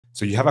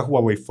So you have a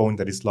Huawei phone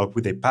that is locked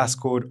with a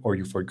passcode, or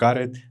you forgot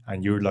it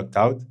and you're locked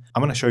out.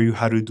 I'm going to show you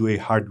how to do a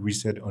hard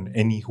reset on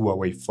any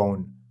Huawei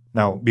phone.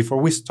 Now, before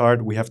we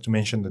start, we have to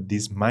mention that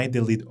this might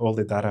delete all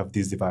the data of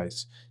this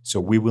device, so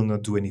we will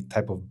not do any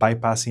type of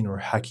bypassing or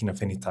hacking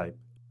of any type.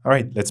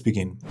 Alright, let's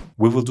begin.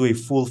 We will do a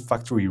full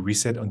factory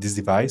reset on this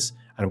device,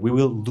 and we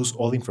will lose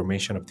all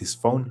information of this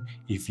phone.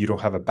 If you don't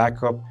have a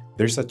backup,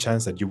 there's a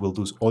chance that you will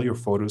lose all your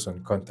photos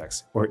and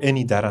contacts, or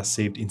any data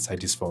saved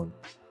inside this phone.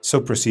 So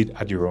proceed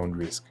at your own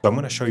risk. So I'm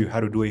going to show you how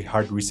to do a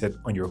hard reset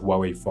on your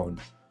Huawei phone.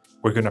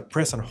 We're going to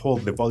press and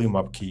hold the volume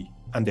up key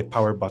and the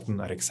power button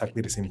at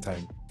exactly the same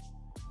time.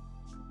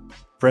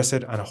 Press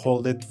it and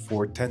hold it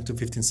for 10 to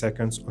 15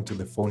 seconds until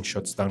the phone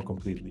shuts down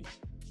completely.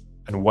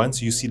 And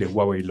once you see the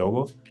Huawei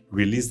logo,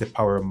 release the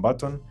power on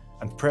button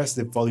and press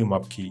the volume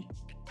up key.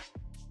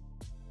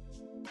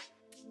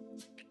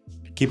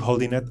 Keep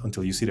holding it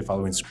until you see the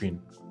following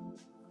screen.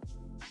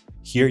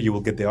 Here you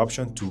will get the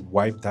option to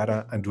wipe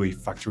data and do a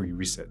factory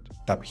reset.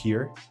 Tap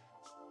here.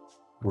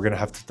 We're going to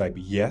have to type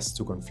yes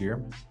to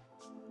confirm.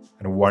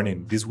 And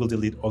warning, this will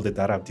delete all the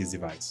data of this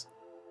device.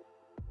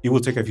 It will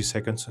take a few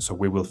seconds, so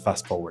we will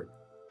fast forward.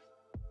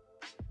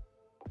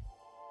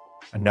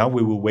 And now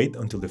we will wait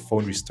until the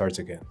phone restarts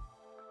again.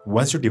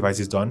 Once your device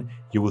is done,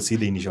 you will see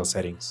the initial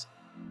settings.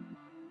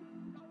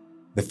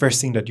 The first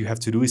thing that you have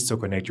to do is to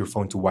connect your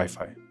phone to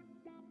Wi-Fi.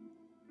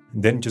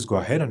 Then just go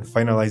ahead and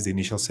finalize the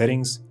initial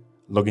settings,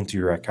 log into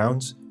your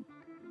accounts,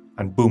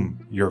 and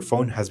boom, your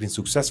phone has been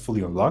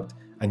successfully unlocked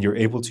and you're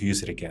able to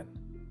use it again.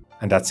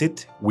 And that's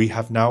it. We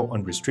have now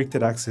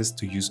unrestricted access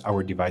to use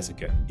our device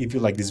again. If you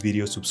like this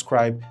video,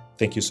 subscribe.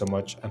 Thank you so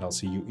much, and I'll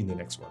see you in the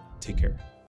next one. Take care.